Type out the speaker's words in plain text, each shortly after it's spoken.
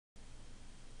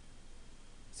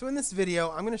So in this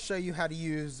video, I'm going to show you how to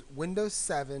use Windows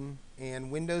 7 and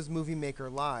Windows Movie Maker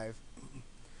Live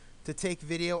to take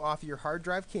video off your hard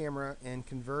drive camera and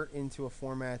convert into a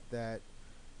format that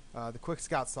the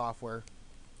QuikScout software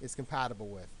is compatible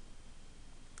with.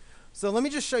 So let me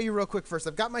just show you real quick first.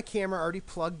 I've got my camera already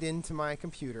plugged into my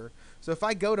computer. So if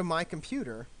I go to my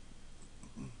computer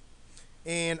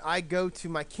and I go to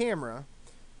my camera,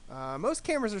 most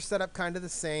cameras are set up kind of the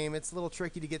same. It's a little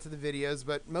tricky to get to the videos,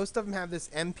 but most of them have this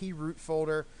MP root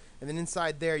folder, and then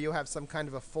inside there you'll have some kind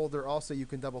of a folder also you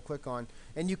can double click on.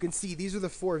 And you can see these are the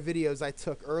 4 videos I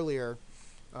took earlier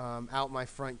out my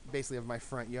front, basically of my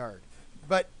front yard.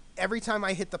 But every time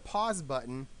I hit the pause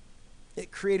button, it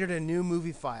created a new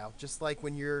movie file, just like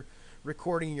when you're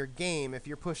recording your game. If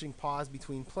you're pushing pause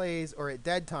between plays or at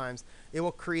dead times, it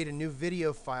will create a new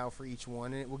video file for each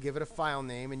one, and it will give it a file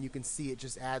name, and you can see it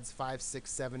just adds 5, 6,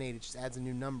 7, 8. It just adds a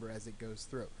new number as it goes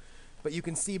through. But you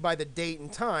can see by the date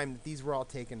and time that these were all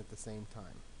taken at the same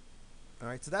time.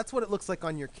 Alright, so that's what it looks like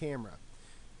on your camera.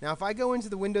 Now if I go into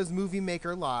the Windows Movie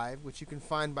Maker Live, which you can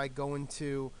find by going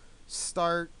to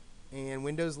Start and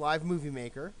Windows Live Movie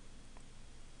Maker,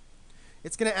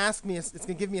 it's going to ask me, it's going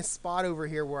to give me a spot over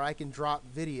here where I can drop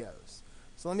videos.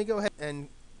 So let me go ahead and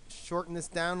shorten this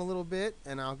down a little bit,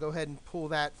 and I'll go ahead and pull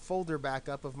that folder back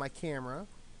up of my camera,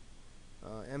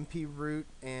 MP root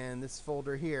and this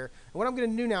folder here. And what I'm going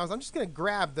to do now is I'm just going to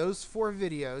grab those 4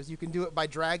 videos. You can do it by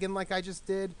dragging like I just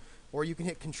did, or you can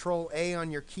hit Control A on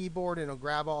your keyboard and it'll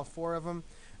grab all 4 of them.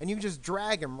 And you can just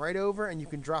drag them right over, and you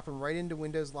can drop them right into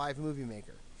Windows Live Movie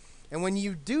Maker. And when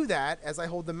you do that, as I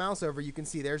hold the mouse over, you can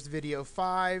see there's video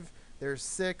 5, there's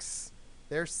 6,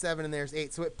 there's 7, and there's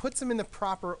 8. So it puts them in the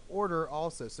proper order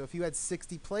also. So if you had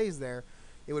 60 plays there,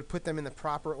 it would put them in the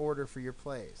proper order for your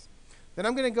plays. Then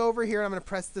I'm going to go over here, and I'm going to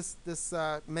press this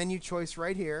menu choice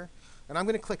right here, and I'm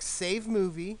going to click Save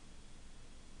Movie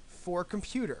for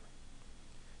Computer.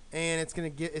 And it's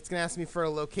going to ask me for a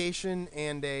location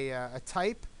and a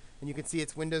type, and you can see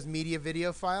it's Windows Media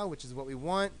Video File, which is what we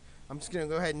want. I'm just going to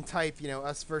go ahead and type,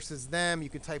 us versus them. You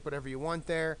can type whatever you want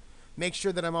there. Make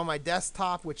sure that I'm on my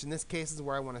desktop, which in this case is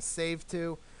where I want to save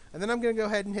to. And then I'm going to go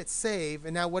ahead and hit save.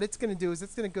 And now what it's going to do is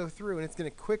it's going to go through and it's going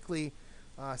to quickly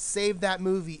save that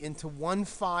movie into one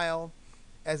file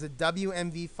as a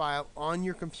WMV file on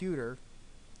your computer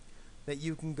that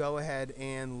you can go ahead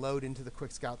and load into the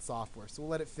QuikScout software. So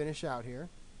we'll let it finish out here.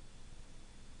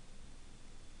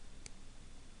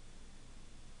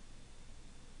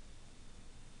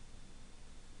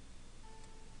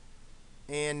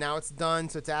 And now it's done,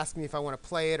 so it's asking me if I want to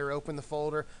play it or open the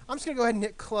folder. I'm just going to go ahead and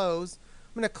hit close.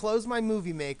 I'm going to close my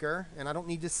Movie Maker, and I don't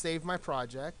need to save my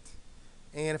project.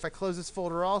 And if I close this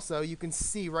folder also, you can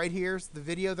see right here's the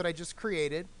video that I just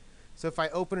created. So if I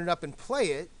open it up and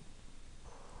play it,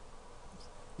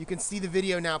 you can see the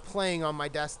video now playing on my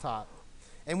desktop.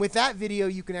 And with that video,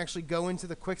 you can actually go into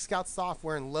the QuikScout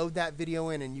software and load that video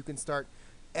in, and you can start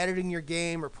editing your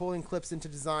game or pulling clips into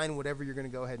design, whatever you're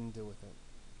going to go ahead and do with it.